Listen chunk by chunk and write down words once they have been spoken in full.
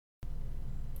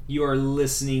You are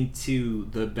listening to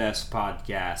the best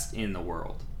podcast in the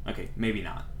world. Okay, maybe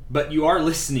not. But you are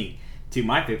listening to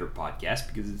my favorite podcast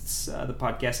because it's the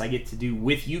podcast I get to do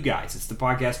with you guys. It's the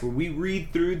podcast where we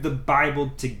read through the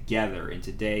Bible together. And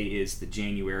today is the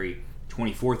January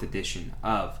 24th edition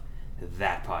of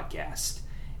that podcast.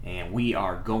 And we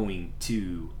are going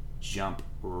to jump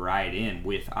right in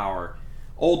with our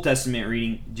Old Testament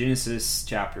reading, Genesis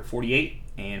chapter 48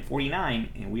 and 49.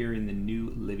 And we are in the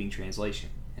New Living Translation.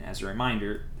 And as a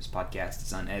reminder, this podcast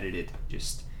is unedited,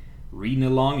 just reading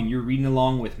along, and you're reading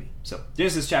along with me. So,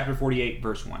 Genesis chapter 48,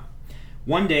 verse 1.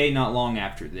 One day, not long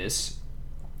after this,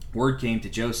 word came to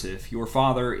Joseph, "Your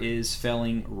father is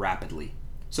failing rapidly."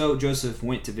 So Joseph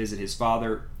went to visit his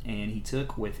father, and he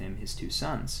took with him his two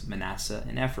sons, Manasseh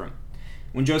and Ephraim.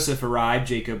 When Joseph arrived,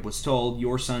 Jacob was told,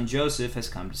 "Your son Joseph has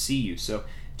come to see you." So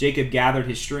Jacob gathered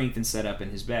his strength and sat up in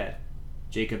his bed.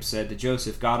 Jacob said to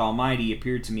Joseph, "God Almighty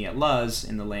appeared to me at Luz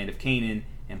in the land of Canaan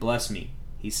and blessed me.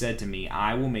 He said to me,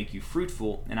 I will make you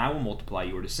fruitful, and I will multiply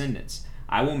your descendants.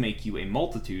 I will make you a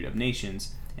multitude of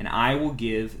nations, and I will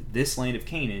give this land of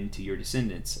Canaan to your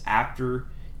descendants after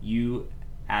you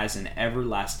as an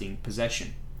everlasting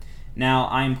possession. Now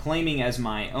I am claiming as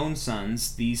my own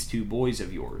sons these two boys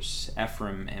of yours,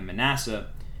 Ephraim and Manasseh,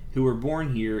 who were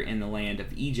born here in the land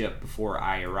of Egypt before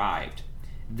I arrived.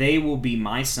 They will be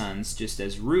my sons, just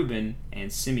as Reuben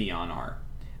and Simeon are.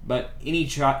 But any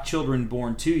children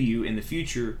born to you in the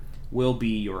future will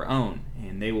be your own,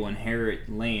 and they will inherit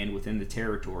land within the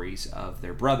territories of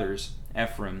their brothers,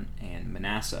 Ephraim and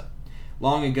Manasseh.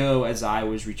 Long ago, as I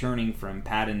was returning from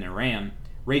Paddan Aram,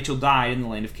 Rachel died in the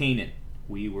land of Canaan.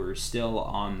 We were still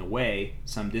on the way,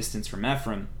 some distance from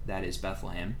Ephraim, that is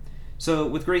Bethlehem. So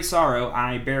with great sorrow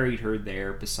I buried her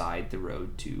there beside the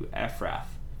road to Ephrath.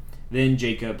 Then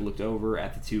Jacob looked over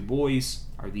at the two boys.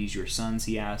 "Are these your sons?"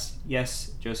 he asked.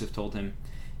 "Yes," Joseph told him.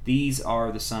 "These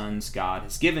are the sons God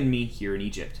has given me here in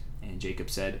Egypt." And Jacob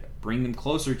said, "Bring them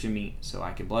closer to me so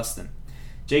I can bless them."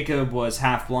 Jacob was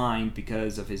half blind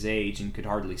because of his age and could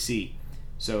hardly see.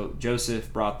 So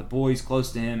Joseph brought the boys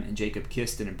close to him, and Jacob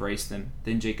kissed and embraced them.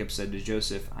 Then Jacob said to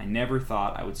Joseph, "I never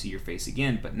thought I would see your face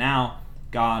again, but now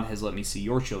God has let me see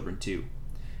your children too."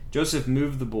 Joseph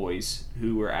moved the boys,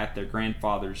 who were at their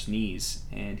grandfather's knees,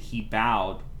 and he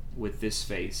bowed with his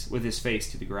face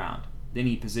to the ground. Then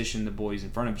he positioned the boys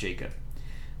in front of Jacob.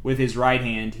 With his right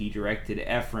hand he directed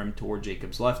Ephraim toward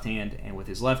Jacob's left hand, and with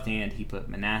his left hand he put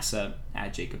Manasseh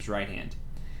at Jacob's right hand.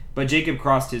 But Jacob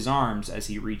crossed his arms as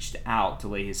he reached out to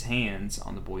lay his hands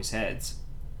on the boys' heads,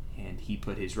 and he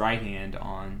put his right hand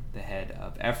on the head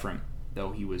of Ephraim,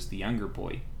 though he was the younger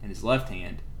boy, and his left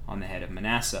hand on the head of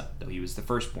Manasseh, though he was the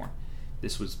firstborn.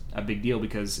 This was a big deal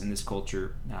because in this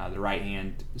culture, the right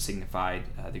hand signified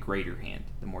the greater hand,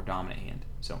 the more dominant hand.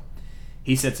 So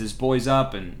he sets his boys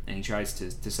up, and he tries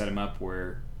to set them up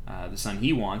where the son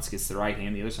he wants gets the right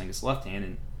hand, the other son gets the left hand,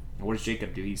 and what does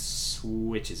Jacob do? He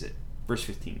switches it. Verse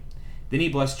 15. Then he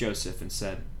blessed Joseph and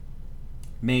said,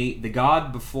 "May the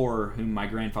God before whom my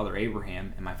grandfather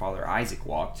Abraham and my father Isaac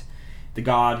walked, the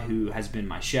God who has been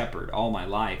my shepherd all my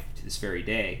life to this very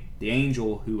day, the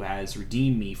angel who has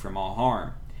redeemed me from all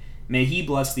harm, may he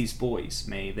bless these boys,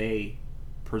 may they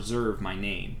preserve my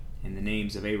name and the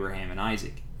names of Abraham and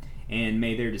Isaac, and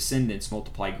may their descendants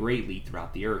multiply greatly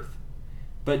throughout the earth."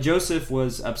 But Joseph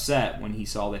was upset when he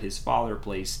saw that his father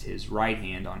placed his right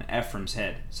hand on Ephraim's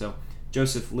head. So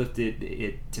Joseph lifted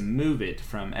it to move it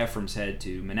from Ephraim's head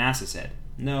to Manasseh's head.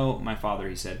 "No, my father,"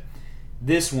 he said,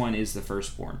 "this one is the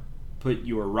firstborn. Put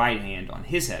your right hand on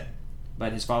his head."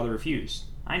 But his father refused.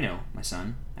 "I know, my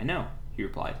son, I know," he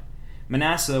replied.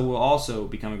 "Manasseh will also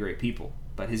become a great people,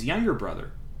 but his younger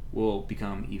brother will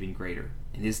become even greater,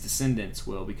 and his descendants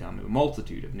will become a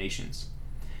multitude of nations."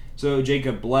 So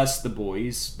Jacob blessed the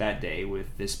boys that day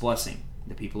with this blessing.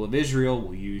 "The people of Israel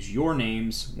will use your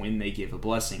names when they give a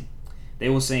blessing. They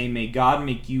will say, 'May God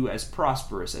make you as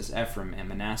prosperous as Ephraim and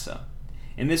Manasseh.'"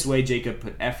 In this way Jacob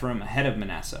put Ephraim ahead of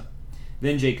Manasseh.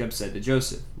 Then Jacob said to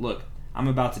Joseph, "Look, I'm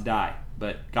about to die,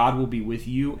 but God will be with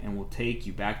you and will take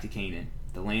you back to Canaan,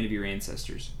 the land of your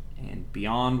ancestors. And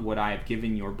beyond what I have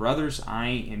given your brothers, I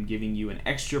am giving you an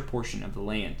extra portion of the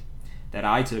land that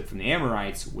I took from the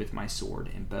Amorites with my sword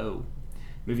and bow."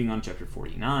 Moving on to chapter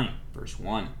 49, verse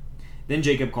 1. Then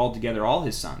Jacob called together all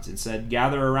his sons and said,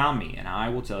 "Gather around me, and I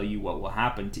will tell you what will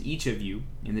happen to each of you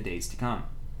in the days to come.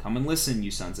 Come and listen, you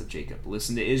sons of Jacob.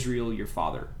 Listen to Israel, your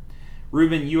father.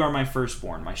 Reuben, you are my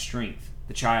firstborn, my strength,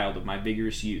 the child of my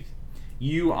vigorous youth.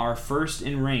 You are first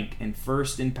in rank and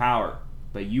first in power,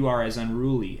 but you are as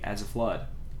unruly as a flood,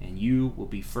 and you will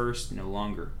be first no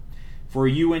longer. For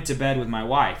you went to bed with my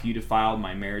wife, you defiled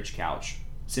my marriage couch.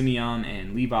 Simeon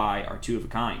and Levi are two of a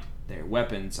kind. Their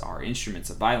weapons are instruments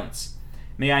of violence.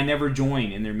 May I never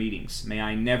join in their meetings. May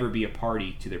I never be a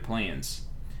party to their plans.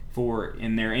 For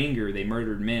in their anger they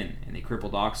murdered men, and they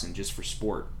crippled oxen just for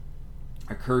sport.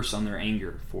 A curse on their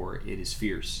anger, for it is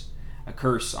fierce. A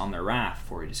curse on their wrath,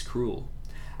 for it is cruel.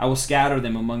 I will scatter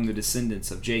them among the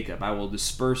descendants of Jacob. I will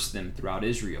disperse them throughout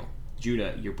Israel.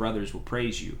 Judah, your brothers will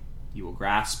praise you. You will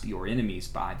grasp your enemies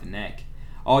by the neck.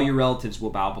 All your relatives will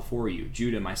bow before you.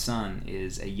 Judah, my son,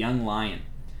 is a young lion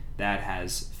that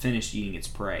has finished eating its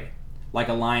prey. Like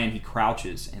a lion he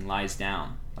crouches and lies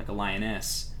down, like a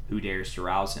lioness who dares to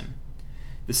rouse him.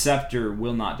 The scepter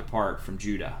will not depart from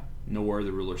Judah, nor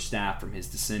the ruler's staff from his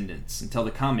descendants, until the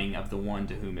coming of the one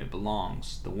to whom it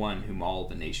belongs, the one whom all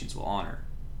the nations will honor.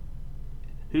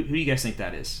 Who do you guys think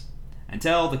that is?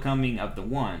 Until the coming of the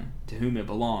one to whom it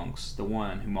belongs, the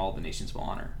one whom all the nations will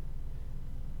honor.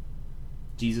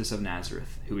 Jesus of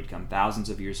Nazareth, who would come thousands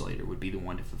of years later, would be the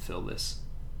one to fulfill this.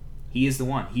 He is the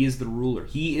one. He is the ruler.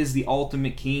 He is the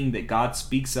ultimate king that God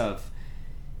speaks of.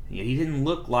 And yet he didn't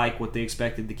look like what they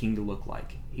expected the king to look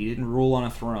like. He didn't rule on a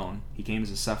throne. He came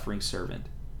as a suffering servant.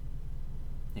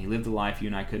 And he lived the life you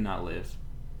and I could not live.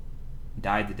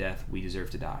 Died the death we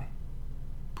deserve to die,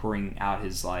 pouring out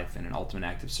his life in an ultimate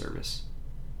act of service.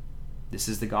 This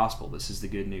is the gospel. This is the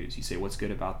good news. You say, what's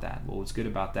good about that? Well, what's good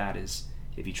about that is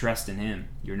if you trust in him,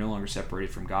 you're no longer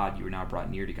separated from God. You are now brought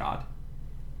near to God.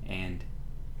 And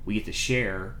we get to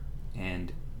share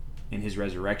and in his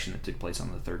resurrection that took place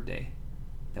on the third day.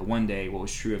 That one day what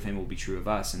was true of him will be true of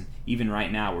us. And even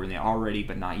right now we're in the already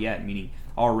but not yet, meaning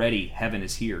already heaven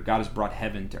is here. God has brought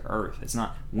heaven to earth. It's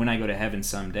not when I go to heaven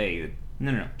someday.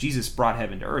 No. Jesus brought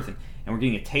heaven to earth, and we're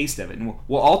getting a taste of it. And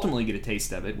we'll ultimately get a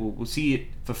taste of it. We'll see it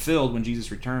fulfilled when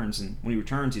Jesus returns. And when he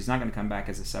returns, he's not going to come back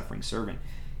as a suffering servant.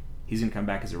 He's going to come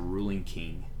back as a ruling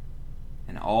king.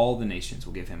 And all the nations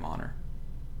will give him honor.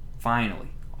 Finally,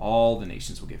 all the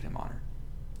nations will give him honor.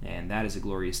 And that is a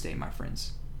glorious day, my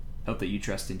friends. Hope that you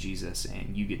trust in Jesus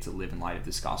and you get to live in light of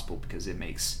this gospel, because it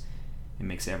makes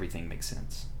everything make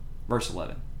sense. Verse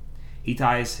 11. He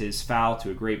ties his foal to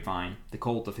a grapevine, the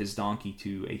colt of his donkey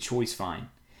to a choice vine.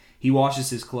 He washes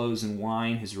his clothes in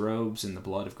wine, his robes in the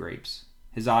blood of grapes.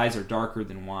 His eyes are darker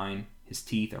than wine, his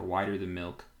teeth are whiter than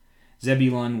milk.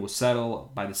 Zebulun will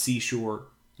settle by the seashore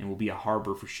and will be a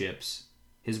harbor for ships.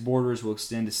 His borders will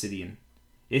extend to Sidon.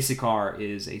 Issachar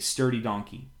is a sturdy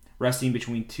donkey, resting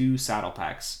between two saddle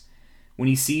packs. When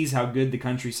he sees how good the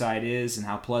countryside is and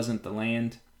how pleasant the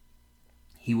land,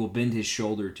 he will bend his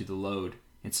shoulder to the load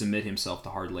and submit himself to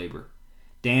hard labor.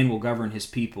 Dan will govern his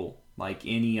people like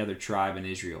any other tribe in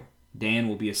Israel. Dan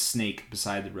will be a snake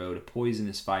beside the road, a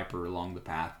poisonous viper along the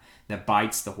path that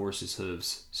bites the horse's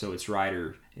hooves so its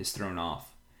rider is thrown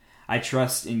off. I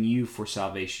trust in you for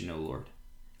salvation, O Lord.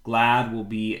 Gad will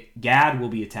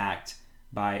be attacked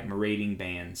by marauding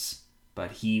bands,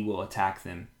 but he will attack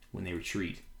them when they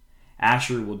retreat.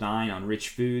 Asher will dine on rich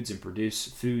foods and produce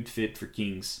food fit for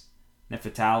kings.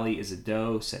 Naphtali is a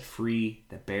doe set free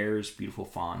that bears beautiful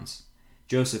fawns.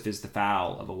 Joseph is the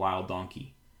foal of a wild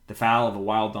donkey, the foal of a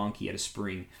wild donkey at a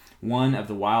spring, one of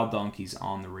the wild donkeys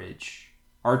on the ridge.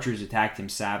 Archers attacked him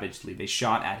savagely. They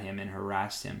shot at him and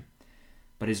harassed him.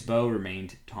 But his bow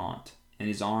remained taut, and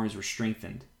his arms were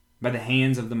strengthened. By the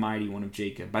hands of the mighty one of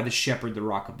Jacob, by the shepherd, the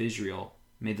rock of Israel,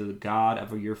 may the God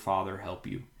of your father help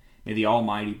you. May the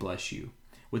Almighty bless you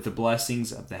with the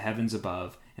blessings of the heavens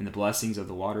above, and the blessings of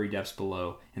the watery depths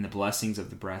below, and the blessings of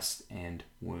the breast and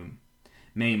womb.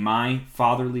 May my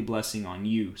fatherly blessing on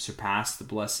you surpass the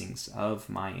blessings of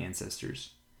my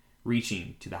ancestors,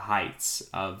 reaching to the heights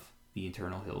of the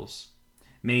eternal hills.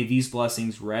 May these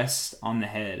blessings rest on the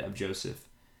head of Joseph,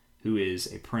 who is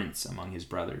a prince among his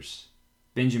brothers.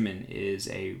 Benjamin is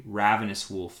a ravenous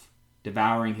wolf,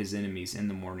 devouring his enemies in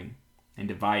the morning and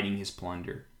dividing his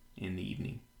plunder in the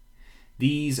evening.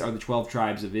 These are the 12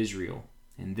 tribes of Israel,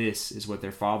 and this is what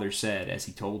their father said as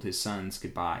he told his sons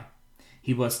goodbye.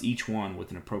 He blessed each one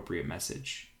with an appropriate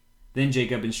message. Then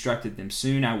Jacob instructed them,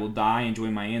 "Soon I will die and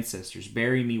join my ancestors.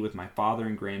 Bury me with my father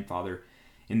and grandfather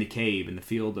in the cave in the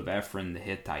field of Ephron the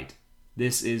Hittite.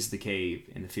 This is the cave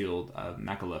in the field of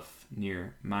Machpelah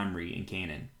near Mamre in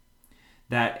Canaan,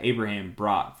 that Abraham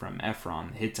brought from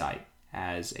Ephron the Hittite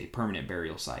as a permanent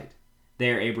burial site.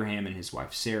 There Abraham and his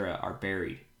wife Sarah are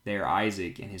buried. There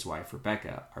Isaac and his wife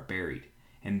Rebekah are buried.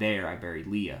 And there I buried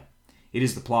Leah. It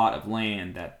is the plot of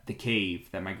land, that the cave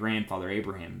that my grandfather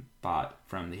Abraham bought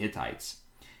from the Hittites."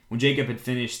 When Jacob had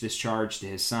finished this charge to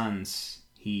his sons,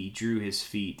 he drew his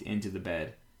feet into the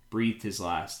bed, breathed his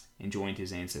last, and joined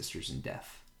his ancestors in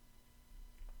death.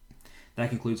 That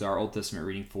concludes our Old Testament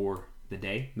reading for the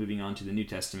day. Moving on to the New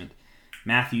Testament.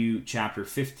 Matthew chapter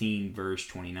 15, verse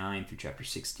 29 through chapter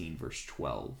 16, verse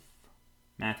 12.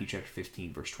 Matthew chapter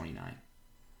 15, verse 29.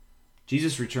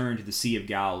 Jesus returned to the Sea of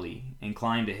Galilee and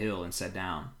climbed a hill and sat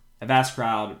down. A vast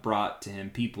crowd brought to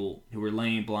him people who were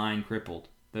lame, blind, crippled,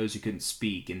 those who couldn't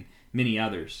speak, and many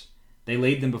others. They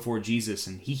laid them before Jesus,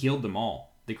 and he healed them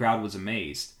all. The crowd was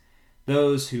amazed.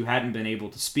 Those who hadn't been able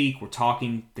to speak were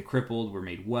talking, the crippled were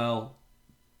made well,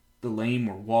 the lame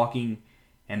were walking,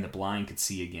 and the blind could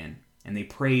see again. And they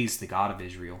praised the God of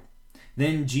Israel.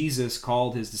 Then Jesus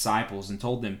called his disciples and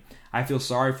told them, I feel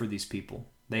sorry for these people.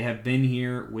 They have been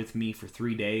here with me for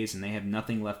 3 days, and they have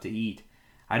nothing left to eat.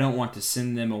 I don't want to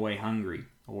send them away hungry,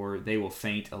 or they will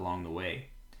faint along the way.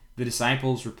 The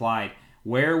disciples replied,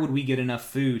 Where would we get enough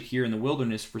food here in the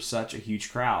wilderness for such a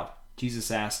huge crowd?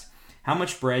 Jesus asked, How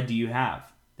much bread do you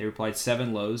have? They replied,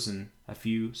 7 loaves and a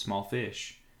few small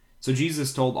fish. So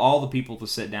Jesus told all the people to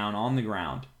sit down on the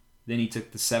ground. Then he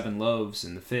took the 7 loaves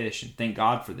and the fish and thanked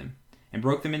God for them, and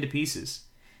broke them into pieces.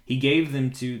 He gave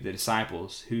them to the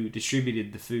disciples, who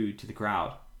distributed the food to the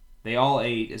crowd. They all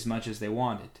ate as much as they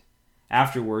wanted.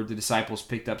 Afterward, the disciples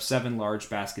picked up 7 large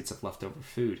baskets of leftover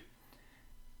food.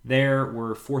 There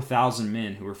were 4,000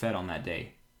 men who were fed on that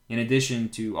day, in addition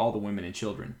to all the women and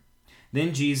children.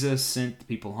 Then Jesus sent the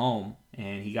people home,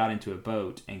 and he got into a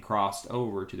boat and crossed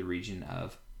over to the region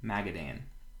of Magadan.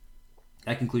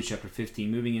 That concludes chapter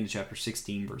 15. Moving into chapter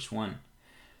 16, verse 1.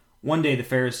 One day the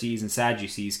Pharisees and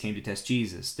Sadducees came to test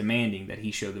Jesus, demanding that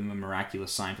he show them a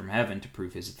miraculous sign from heaven to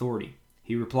prove his authority.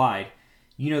 He replied,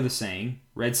 You know the saying,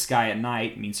 red sky at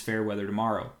night means fair weather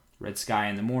tomorrow. Red sky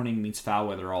in the morning means foul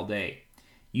weather all day.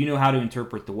 You know how to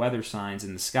interpret the weather signs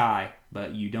in the sky,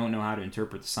 but you don't know how to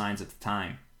interpret the signs of the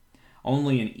time.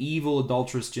 Only an evil,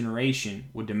 adulterous generation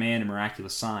would demand a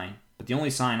miraculous sign, but the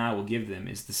only sign I will give them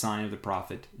is the sign of the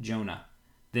prophet Jonah.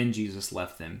 Then Jesus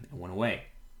left them and went away.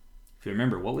 If you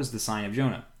remember, what was the sign of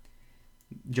Jonah?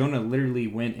 Jonah literally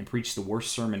went and preached the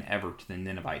worst sermon ever to the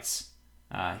Ninevites.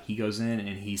 He goes in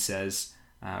and he says,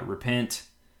 repent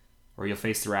or you'll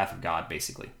face the wrath of God,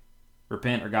 basically.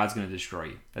 Repent or God's going to destroy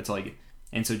you. That's all you get.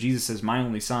 And so Jesus says, my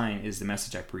only sign is the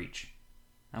message I preach.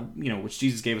 Which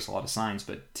Jesus gave us a lot of signs,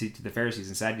 but to the Pharisees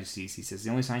and Sadducees, he says,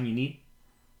 the only sign you need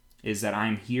is that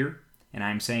I'm here and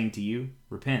I'm saying to you,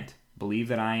 repent. Believe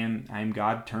that I am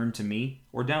God, turn to me,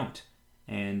 or don't.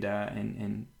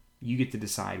 And you get to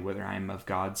decide whether I am of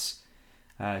God's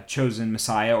chosen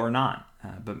Messiah or not.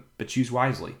 But choose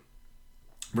wisely.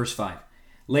 Verse 5.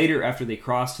 Later, after they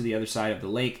crossed to the other side of the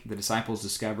lake, the disciples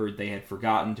discovered they had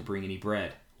forgotten to bring any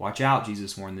bread. Watch out,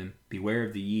 Jesus warned them. Beware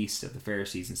of the yeast of the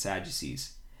Pharisees and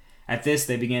Sadducees. At this,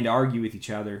 they began to argue with each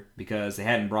other because they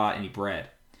hadn't brought any bread.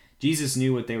 Jesus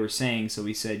knew what they were saying, so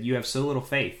he said, You have so little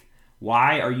faith.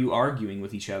 Why are you arguing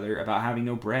with each other about having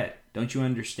no bread? Don't you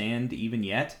understand even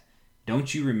yet?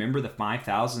 Don't you remember the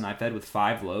 5,000 I fed with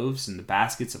 5 loaves and the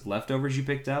baskets of leftovers you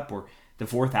picked up? Or the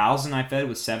 4,000 I fed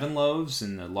with 7 loaves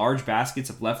and the large baskets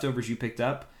of leftovers you picked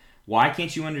up? Why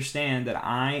can't you understand that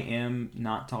I am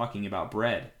not talking about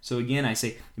bread? So again, I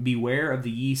say, beware of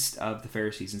the yeast of the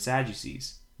Pharisees and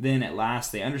Sadducees. Then at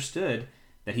last they understood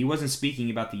that he wasn't speaking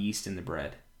about the yeast in the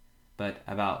bread, but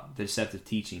about the deceptive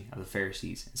teaching of the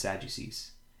Pharisees and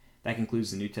Sadducees. That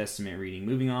concludes the New Testament reading.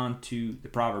 Moving on to the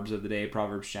Proverbs of the day,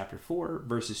 Proverbs chapter 4,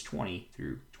 verses 20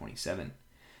 through 27.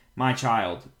 My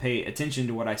child, pay attention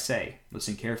to what I say.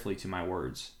 Listen carefully to my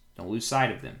words. Don't lose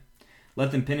sight of them.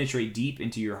 Let them penetrate deep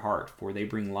into your heart, for they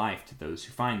bring life to those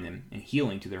who find them and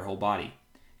healing to their whole body.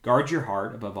 Guard your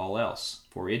heart above all else,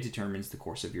 for it determines the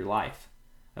course of your life.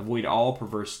 Avoid all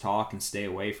perverse talk and stay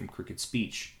away from crooked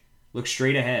speech. Look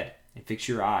straight ahead and fix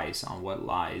your eyes on what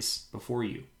lies before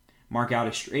you. Mark out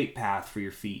a straight path for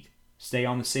your feet. Stay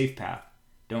on the safe path.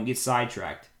 Don't get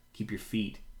sidetracked. Keep your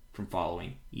feet from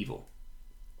following evil.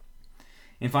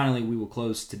 And finally, we will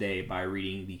close today by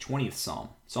reading the 20th Psalm,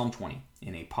 Psalm 20,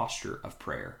 in a posture of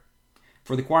prayer.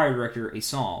 For the choir director, a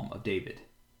psalm of David.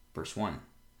 Verse 1.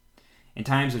 In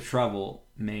times of trouble,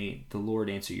 may the Lord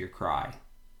answer your cry.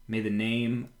 May the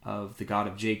name of the God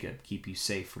of Jacob keep you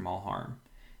safe from all harm.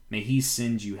 May he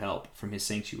send you help from his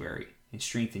sanctuary and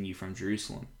strengthen you from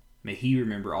Jerusalem. May he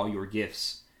remember all your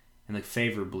gifts and look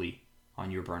favorably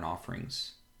on your burnt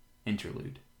offerings.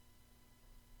 Interlude.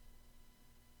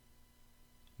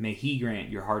 May he grant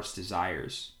your heart's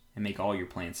desires and make all your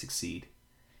plans succeed.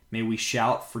 May we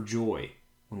shout for joy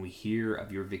when we hear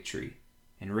of your victory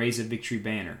and raise a victory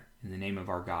banner in the name of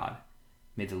our God.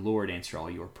 May the Lord answer all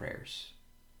your prayers.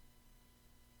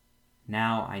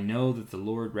 Now I know that the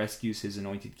Lord rescues his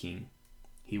anointed king.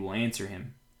 He will answer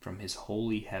him from his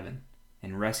holy heaven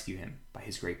and rescue him by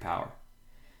his great power.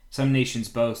 Some nations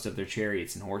boast of their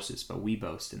chariots and horses, but we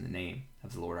boast in the name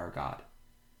of the Lord our God.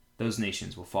 Those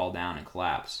nations will fall down and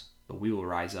collapse, but we will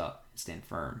rise up and stand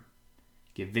firm.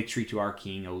 Give victory to our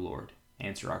King, O Lord.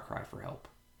 Answer our cry for help.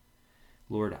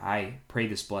 Lord, I pray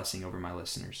this blessing over my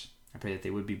listeners. I pray that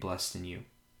they would be blessed in you.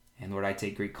 And Lord, I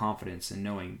take great confidence in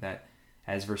knowing that,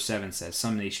 as verse 7 says,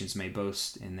 some nations may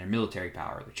boast in their military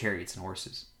power, their chariots and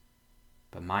horses.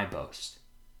 But my boast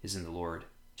is in the Lord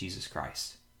Jesus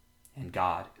Christ and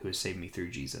God who has saved me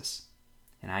through Jesus.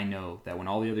 And I know that when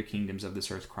all the other kingdoms of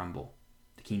this earth crumble,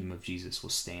 the kingdom of Jesus will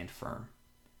stand firm.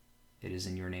 It is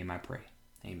in your name I pray.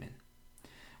 Amen.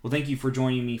 Well, thank you for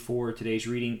joining me for today's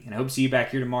reading, and I hope to see you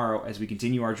back here tomorrow as we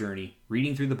continue our journey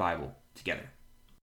reading through the Bible together.